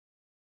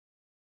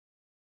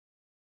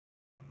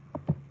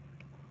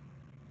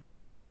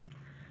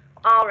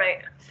All right,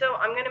 so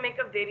I'm going to make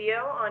a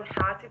video on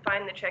how to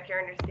find the Check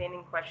Your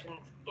Understanding questions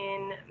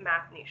in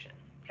Math Nation,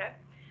 okay?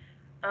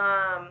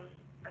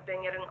 I've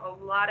been getting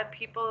a lot of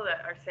people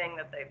that are saying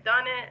that they've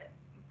done it,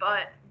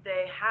 but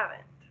they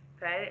haven't,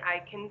 okay? I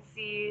can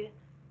see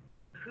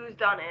who's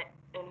done it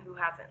and who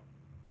hasn't,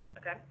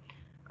 okay?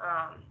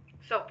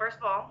 So first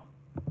of all,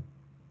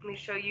 let me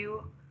show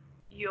you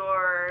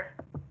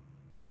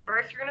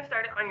first you're going to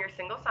start it on your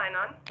single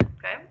sign-on,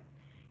 okay?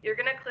 You're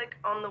going to click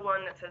on the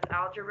one that says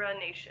Algebra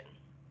Nation.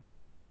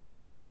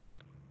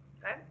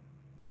 Okay.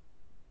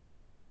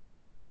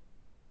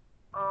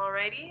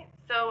 Alrighty.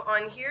 So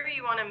on here,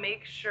 you want to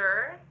make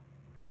sure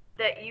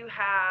that you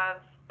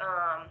have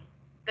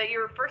that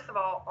you're first of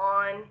all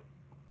on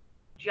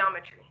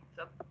geometry.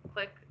 So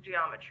click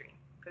geometry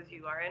because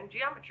you are in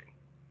geometry.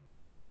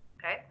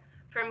 Okay.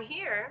 From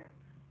here,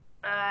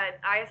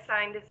 I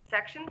assigned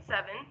section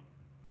 7,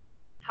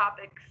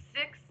 topic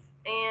 6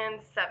 and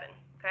 7.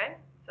 Okay.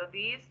 So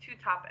these two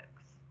topics.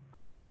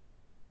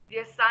 The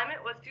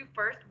assignment was to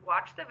first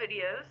watch the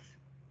videos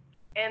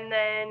and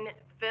then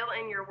fill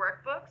in your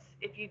workbooks.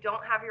 If you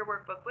don't have your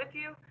workbook with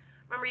you,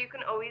 remember you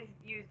can always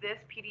use this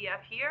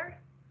PDF here.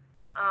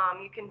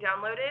 You can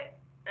download it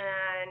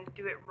and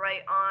do it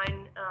right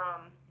on,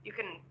 you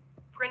can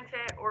print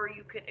it, or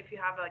you could, if you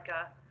have like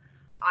a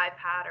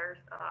iPad or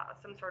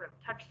some sort of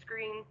touch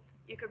screen,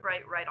 you could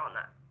write right on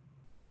that.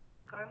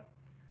 Okay?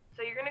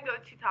 So you're going to go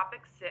to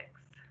topic 6,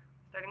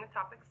 starting with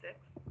topic 6,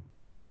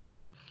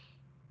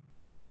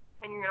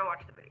 and you're going to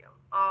watch the video,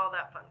 all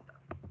that fun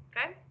stuff.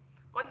 Okay?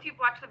 Once you've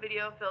watched the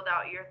video, filled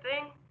out your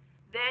thing,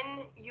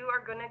 then you are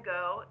going to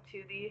go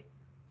to the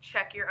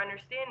Check Your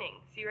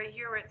Understanding. See right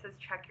here where it says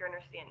Check Your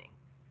Understanding.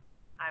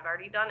 I've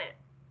already done it,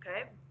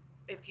 okay?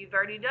 If you've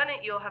already done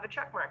it, you'll have a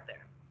check mark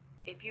there.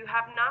 If you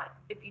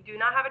do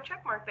not have a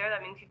check mark there,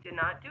 that means you did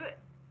not do it,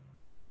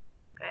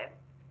 okay?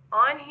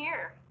 On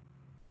here,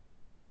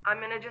 I'm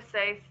going to just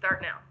say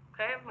Start Now,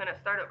 okay? I'm going to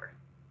start over.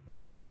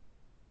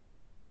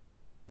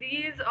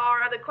 These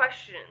are the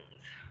questions.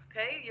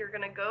 Okay, you're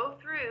going to go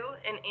through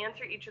and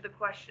answer each of the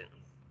questions.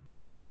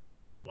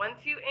 Once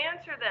you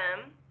answer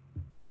them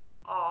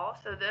all,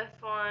 so this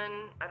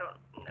one, I don't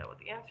know what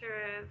the answer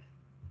is.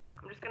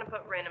 I'm just going to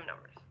put random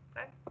numbers,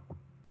 okay?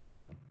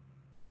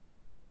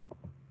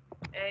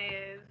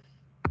 A is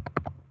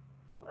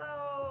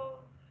 12.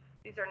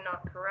 These are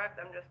not correct.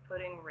 I'm just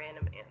putting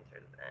random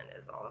answers.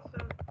 N is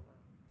also.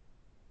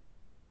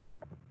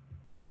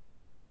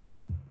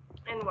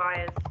 And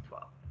Y is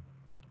 12.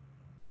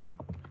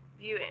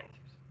 View answers.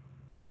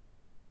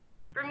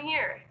 From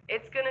here,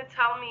 it's going to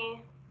tell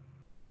me,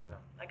 oh,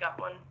 I got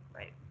one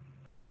right.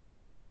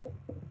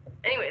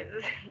 Anyways,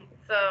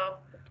 so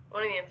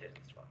one of the answers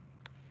is 12.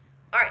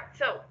 All right,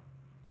 so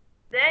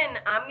then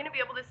I'm going to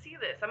be able to see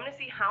this. I'm going to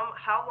see how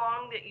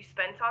long that you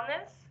spent on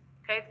this.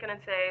 Okay, it's going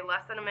to say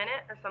less than a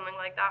minute or something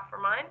like that for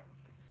mine.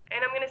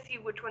 And I'm going to see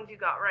which ones you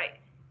got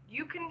right.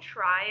 You can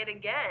try it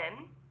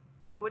again,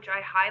 which I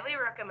highly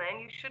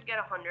recommend. You should get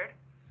 100.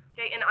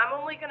 Okay, and I'm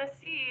only going to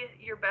see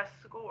your best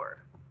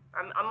score.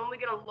 I'm only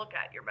going to look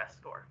at your best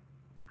score.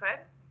 Okay?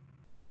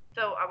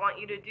 So I want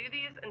you to do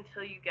these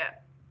until you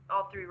get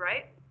all 3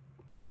 right.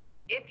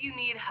 If you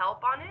need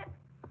help on it,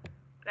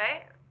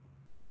 okay,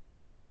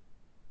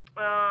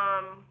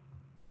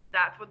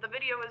 that's what the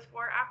video is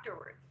for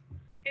afterwards.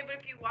 Okay, but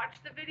if you watch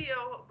the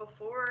video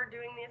before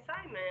doing the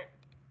assignment,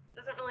 it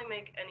doesn't really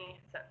make any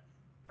sense,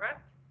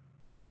 correct?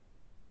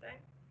 Okay.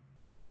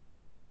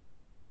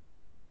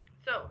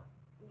 So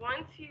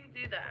once you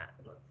do that,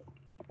 let's see.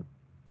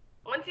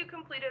 Once you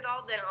complete it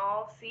all, then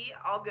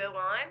I'll go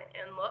on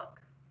and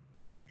look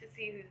to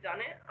see who's done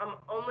it. I'm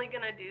only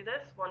going to do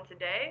this once a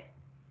day,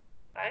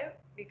 right?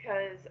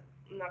 Because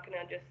I'm not going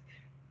to just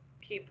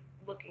keep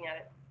looking at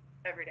it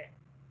every day.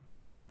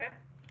 Okay?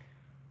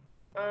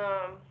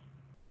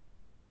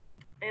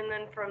 And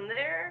then from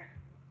there,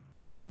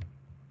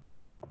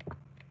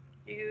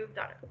 you've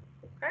done it.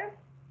 Okay?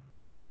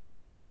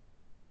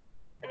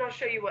 And I'll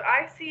show you what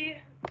I see.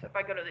 So if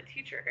I go to the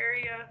teacher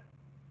area,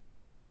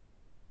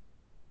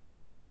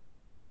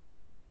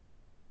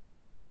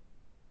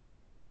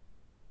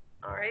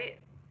 all right,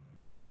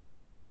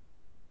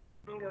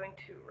 I'm going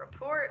to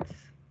reports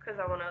because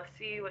I want to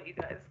see what you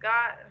guys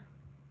got.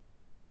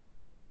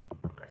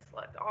 I'm going to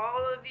select all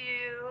of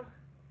you,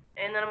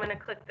 and then I'm going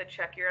to click the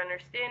Check Your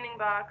Understanding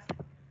box.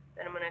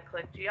 Then I'm going to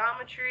click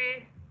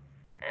Geometry,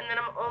 and then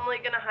I'm only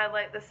going to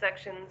highlight the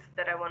sections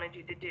that I wanted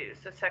you to do.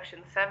 So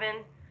section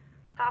 7,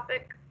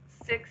 topic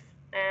 6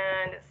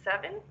 and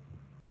 7.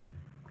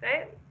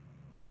 Okay?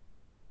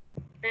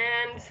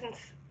 And since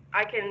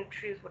I can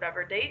choose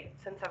whatever date,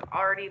 since I've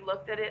already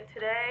looked at it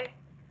today,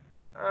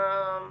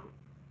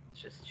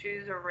 let's just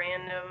choose a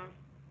random.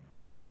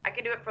 I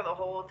can do it for the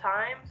whole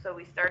time, so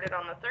we started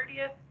on the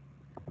 30th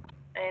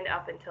and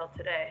up until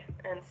today,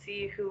 and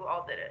see who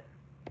all did it.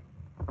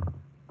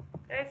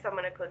 Okay, so I'm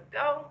going to click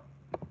Go,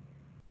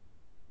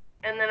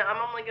 and then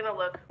I'm only going to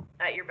look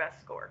at your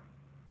best score.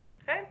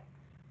 Okay,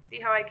 see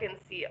how I can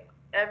see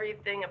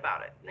everything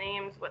about it,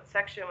 names, what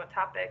section, what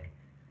topic,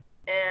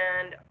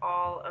 and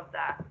all of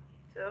that.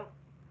 So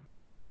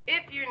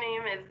if your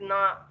name is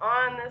not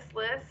on this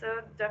list,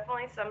 so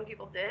definitely some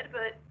people did,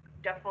 but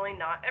definitely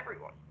not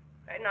everyone.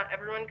 Okay, not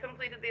everyone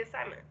completed the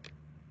assignment.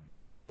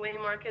 Way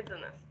more kids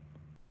in this.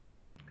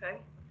 Okay,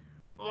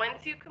 once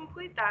you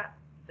complete that,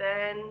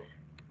 then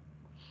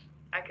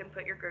I can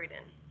put your grade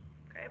in.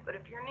 Okay, but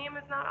if your name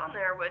is not on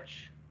there,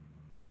 which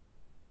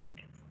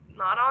it's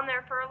not on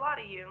there for a lot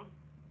of you,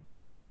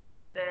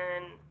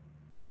 then,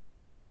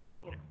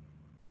 you know,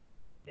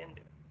 didn't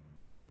do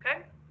it.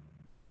 Okay?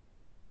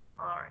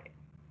 Alright.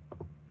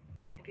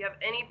 If you have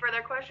any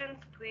further questions,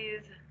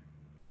 please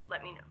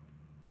let me know.